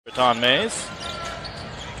Breton Mays,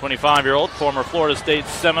 25-year-old, former Florida State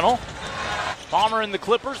Seminole. Palmer and the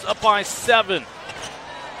Clippers up by 7.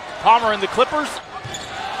 Palmer and the Clippers.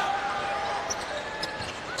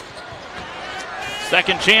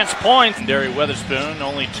 Second chance points. Derry Weatherspoon,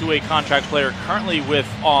 only two-way contract player currently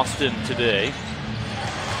with Austin today.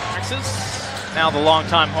 Texas, now the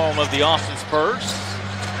longtime home of the Austin Spurs.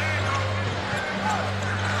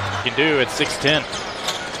 Can do at 6'10".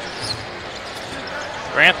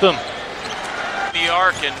 Grantham. The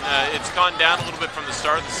arc, and it's gone down a little bit from the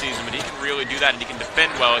start of the season, but he can really do that, and he can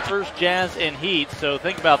defend well. First Jazz and Heat, so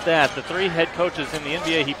think about that. The three head coaches in the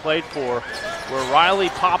NBA he played for were Riley,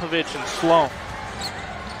 Popovich, and Sloan.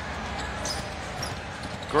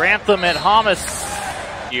 Grantham and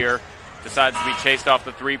Hamas. Here decides to be chased off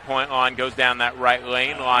the three-point line, goes down that right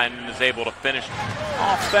lane line, and is able to finish.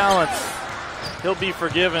 Off balance. He'll be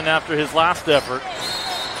forgiven after his last effort.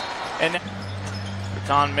 And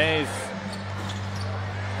Breton Mays.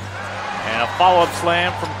 And a follow-up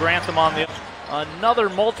slam from Grantham on the another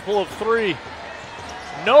multiple of three.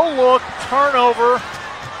 No look, turnover.